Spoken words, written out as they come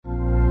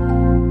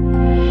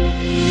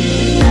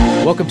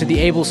Welcome to the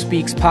Able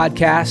Speaks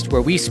podcast,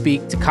 where we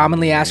speak to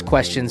commonly asked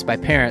questions by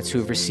parents who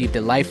have received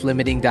a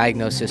life-limiting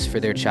diagnosis for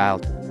their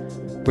child.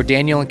 We're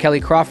Daniel and Kelly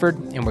Crawford,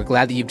 and we're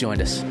glad that you've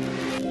joined us.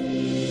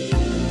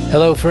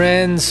 Hello,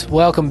 friends.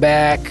 Welcome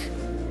back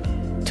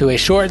to a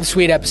short and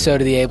sweet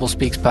episode of the Able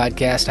Speaks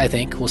podcast, I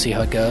think. We'll see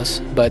how it goes.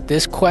 But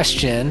this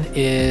question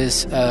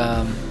is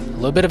a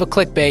little bit of a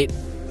clickbait,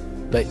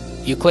 but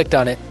you clicked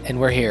on it, and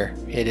we're here.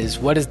 It is,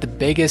 what is the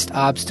biggest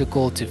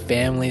obstacle to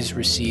families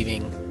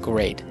receiving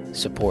great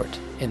support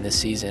in this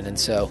season? And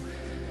so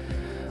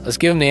let's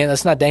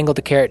let's not dangle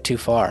the carrot too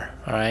far.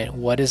 All right.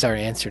 What is our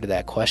answer to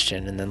that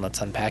question? And then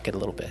let's unpack it a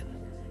little bit.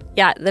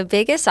 Yeah. The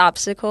biggest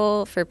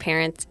obstacle for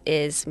parents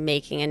is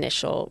making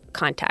initial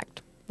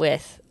contact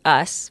with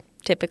us,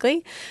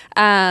 typically.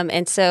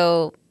 And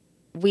so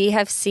we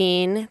have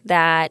seen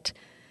that,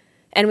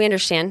 and we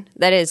understand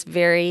that is a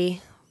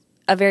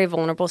very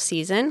vulnerable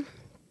season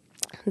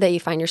that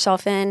you find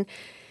yourself in,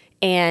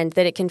 and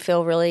that it can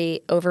feel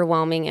really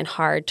overwhelming and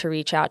hard to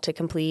reach out to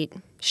complete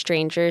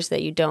strangers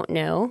that you don't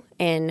know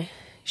and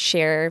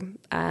share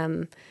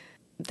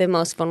the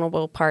most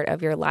vulnerable part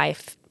of your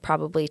life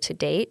probably to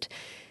date.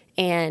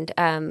 And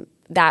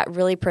that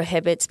really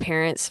prohibits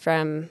parents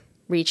from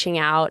reaching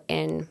out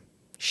and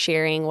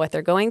sharing what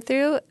they're going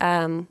through,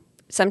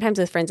 sometimes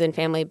with friends and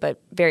family, but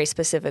very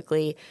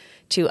specifically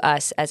to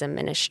us as a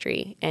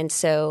ministry. And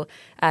so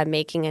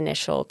making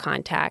initial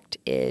contact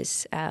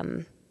is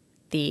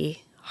the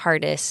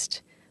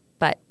hardest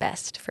but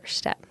best first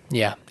step.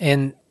 Yeah.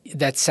 And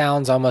that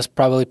sounds almost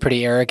probably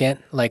pretty arrogant,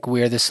 like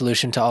we're the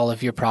solution to all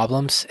of your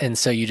problems, and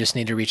so you just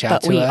need to reach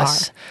out to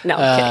us. No,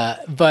 I'm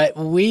kidding. But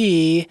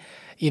we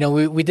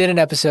did an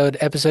episode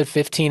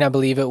 15, I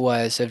believe it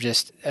was, of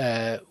just,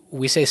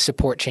 we say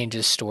support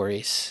changes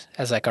stories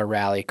as like a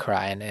rally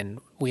cry,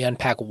 and we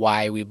unpack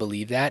why we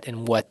believe that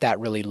and what that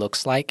really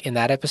looks like in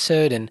that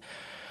episode. And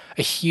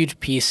a huge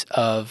piece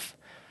of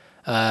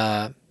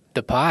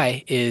the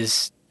pie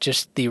is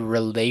just the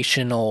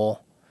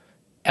relational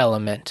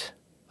element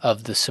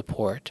of the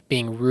support.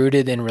 Being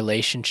rooted in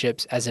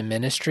relationships as a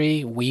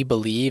ministry, we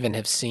believe and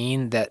have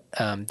seen that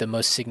the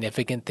most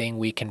significant thing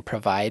we can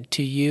provide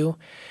to you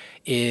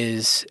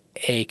is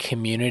a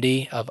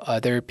community of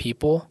other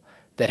people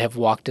that have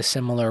walked a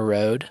similar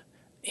road,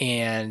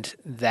 and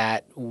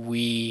that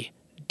we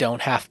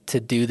don't have to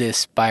do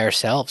this by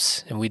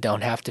ourselves, and we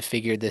don't have to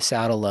figure this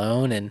out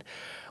alone. And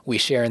we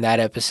share in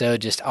that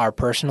episode just our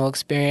personal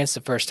experience.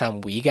 The first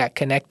time we got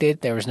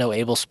connected, there was no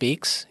Able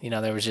Speaks.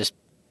 There was just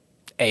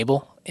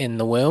Able in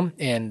the womb.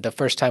 And the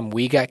first time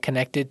we got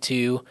connected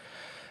to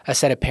a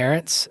set of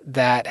parents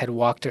that had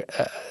walked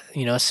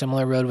a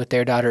similar road with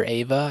their daughter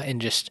Ava, and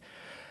just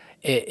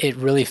it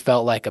really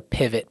felt like a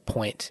pivot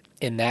point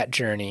in that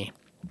journey.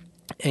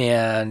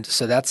 And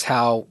so that's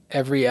how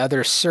every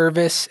other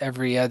service,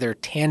 every other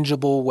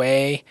tangible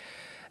way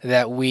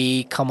that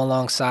we come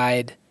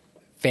alongside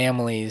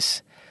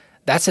families,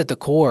 that's at the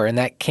core, and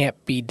that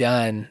can't be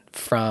done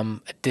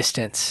from a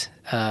distance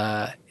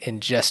in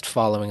just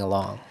following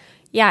along.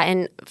 Yeah,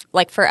 and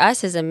like for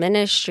us as a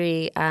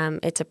ministry,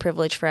 it's a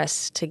privilege for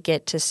us to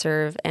get to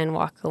serve and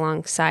walk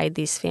alongside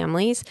these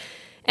families.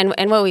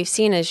 And what we've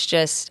seen is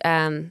just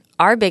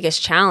our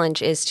biggest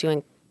challenge is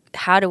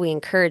how do we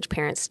encourage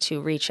parents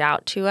to reach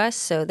out to us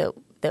so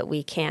that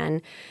we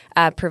can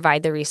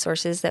provide the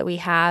resources that we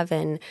have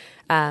and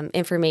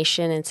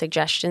information and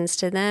suggestions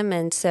to them.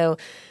 And so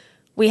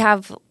we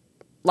have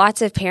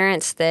lots of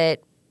parents that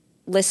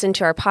listen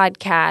to our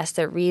podcast,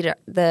 that read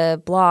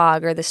the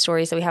blog or the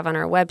stories that we have on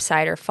our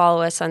website or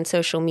follow us on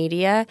social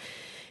media,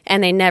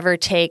 and they never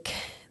take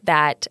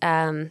that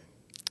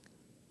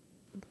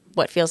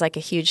what feels like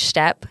a huge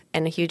step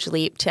and a huge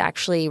leap to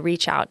actually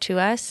reach out to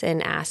us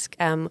and ask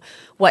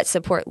what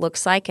support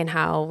looks like and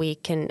how we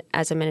can,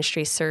 as a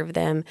ministry, serve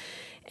them.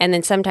 And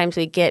then sometimes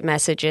we get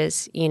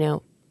messages,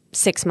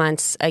 6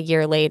 months, a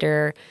year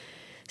later,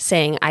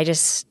 saying, I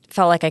just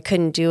felt like I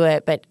couldn't do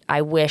it, but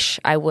I wish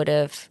I would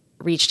have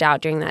reached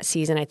out during that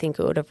season. I think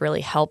it would have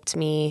really helped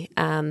me.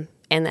 And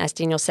as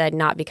Daniel said,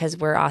 not because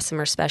we're awesome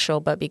or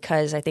special, but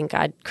because I think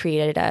God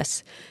created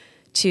us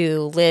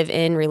to live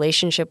in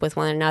relationship with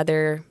one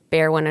another,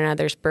 bear one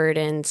another's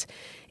burdens.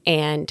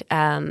 And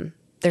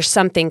there's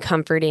something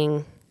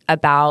comforting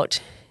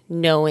about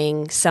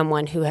knowing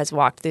someone who has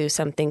walked through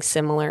something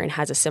similar and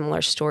has a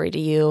similar story to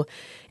you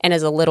and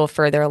is a little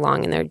further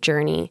along in their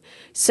journey.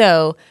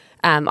 So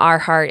our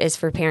heart is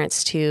for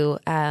parents to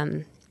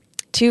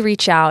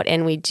reach out,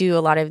 and we do a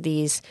lot of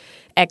these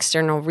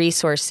external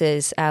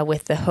resources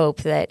with the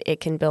hope that it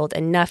can build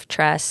enough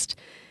trust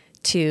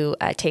to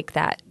take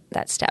that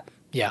step.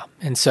 Yeah.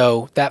 And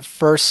so that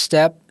first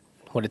step,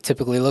 what it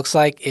typically looks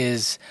like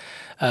is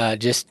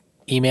just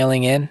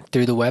emailing in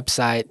through the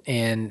website,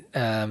 and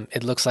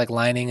it looks like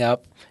lining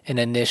up an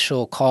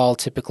initial call,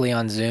 typically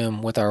on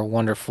Zoom, with our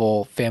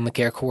wonderful family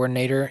care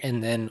coordinator,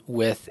 and then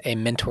with a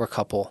mentor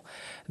couple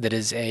that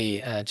is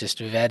a just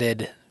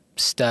vetted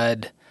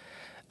stud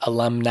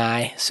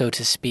alumni, so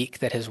to speak,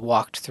 that has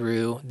walked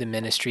through the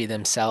ministry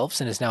themselves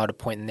and is now at a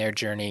point in their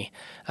journey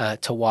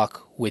to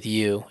walk with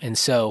you. And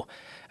so,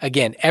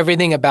 again,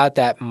 everything about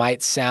that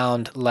might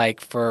sound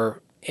like,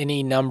 for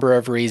any number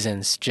of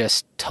reasons,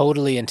 just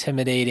totally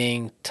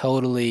intimidating,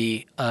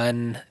 totally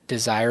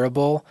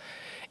undesirable.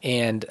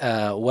 And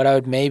what I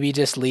would maybe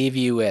just leave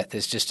you with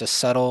is just a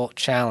subtle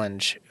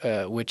challenge,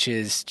 which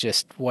is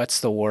just,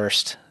 what's the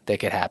worst that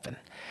could happen?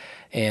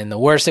 And the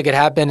worst that could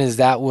happen is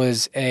that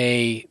was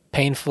a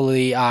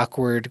painfully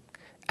awkward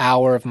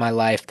hour of my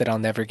life that I'll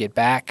never get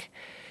back.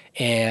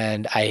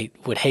 And I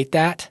would hate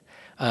that.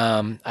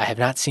 I have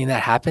not seen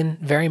that happen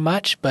very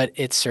much, but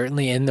it's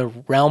certainly in the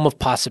realm of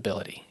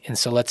possibility. And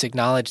so let's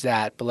acknowledge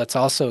that, but let's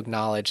also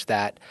acknowledge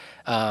that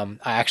I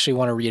actually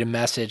want to read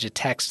a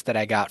text that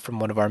I got from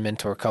one of our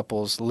mentor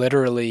couples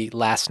literally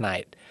last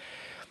night,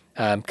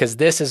 because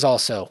this is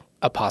also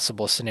a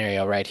possible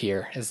scenario right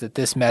here, is that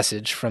this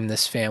message from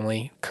this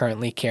family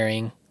currently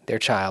carrying their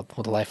child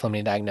with a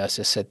life-limiting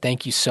diagnosis said,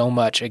 "Thank you so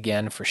much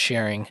again for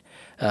sharing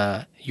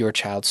your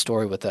child's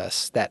story with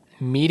us. That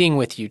meeting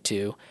with you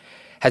two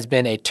has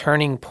been a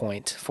turning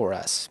point for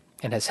us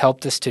and has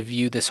helped us to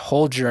view this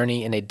whole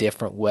journey in a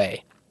different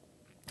way.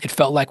 It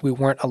felt like we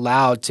weren't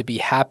allowed to be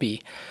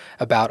happy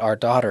about our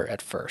daughter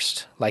at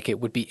first, like it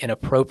would be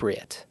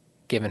inappropriate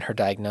given her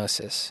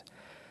diagnosis.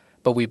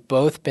 But we've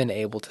both been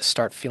able to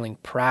start feeling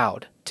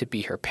proud to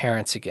be her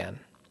parents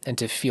again and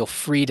to feel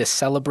free to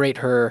celebrate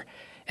her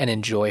and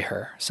enjoy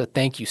her. So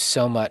thank you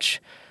so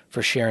much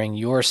for sharing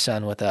your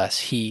son with us.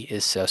 He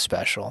is so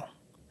special."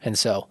 And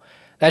so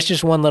that's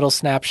just one little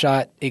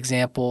snapshot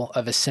example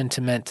of a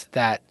sentiment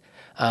that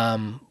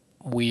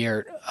we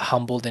are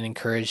humbled and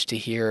encouraged to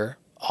hear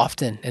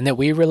often, and that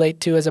we relate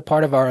to as a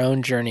part of our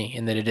own journey,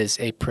 and that it is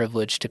a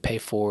privilege to pay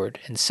forward.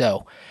 And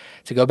so,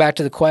 to go back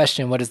to the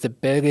question, what is the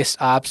biggest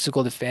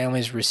obstacle to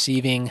families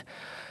receiving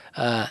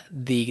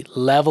the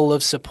level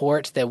of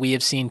support that we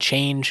have seen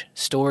change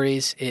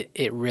stories?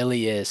 It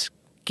really is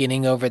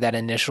getting over that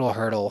initial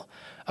hurdle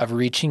of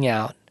reaching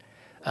out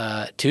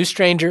to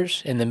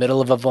strangers in the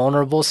middle of a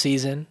vulnerable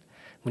season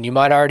when you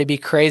might already be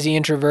crazy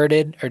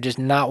introverted or just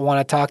not want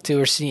to talk to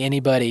or see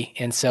anybody.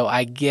 And so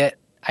I get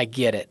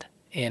it,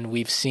 and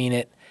we've seen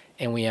it,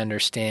 and we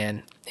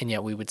understand, and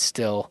yet we would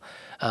still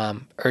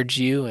urge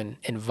you and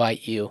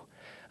invite you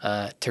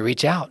to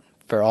reach out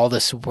for all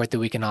the support that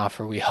we can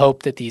offer. We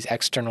hope that these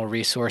external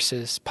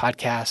resources,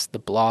 podcasts, the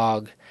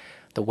blog,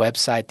 the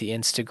website, the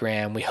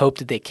Instagram, we hope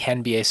that they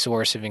can be a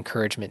source of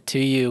encouragement to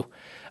you,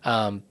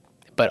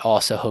 but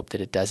also hope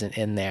that it doesn't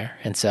end there.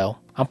 And so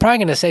I'm probably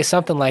going to say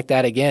something like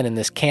that again in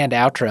this canned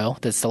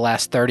outro that's the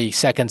last 30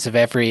 seconds of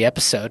every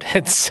episode.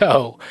 And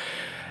so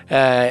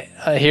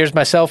here's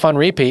myself on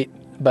repeat,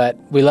 but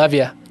we love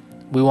you.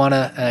 We want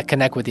to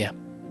connect with you.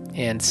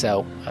 And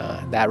so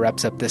that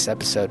wraps up this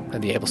episode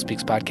of the Able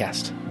Speaks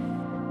podcast.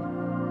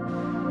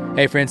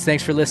 Hey friends,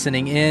 thanks for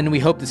listening in. We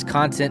hope this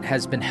content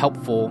has been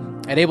helpful.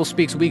 At Able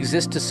Speaks, we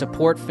exist to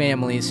support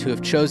families who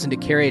have chosen to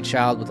carry a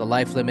child with a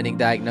life-limiting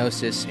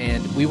diagnosis,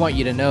 and we want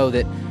you to know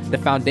that the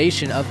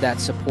foundation of that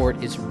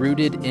support is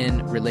rooted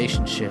in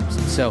relationships.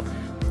 And so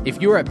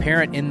if you're a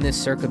parent in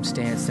this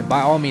circumstance, then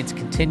by all means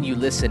continue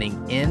listening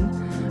in,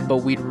 but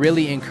we'd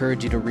really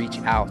encourage you to reach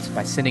out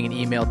by sending an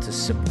email to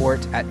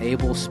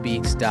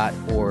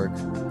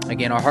support@ablespeaks.org.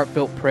 Again, our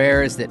heartfelt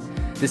prayer is that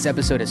this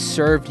episode has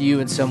served you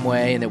in some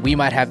way and that we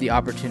might have the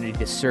opportunity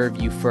to serve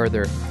you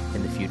further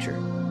in the future.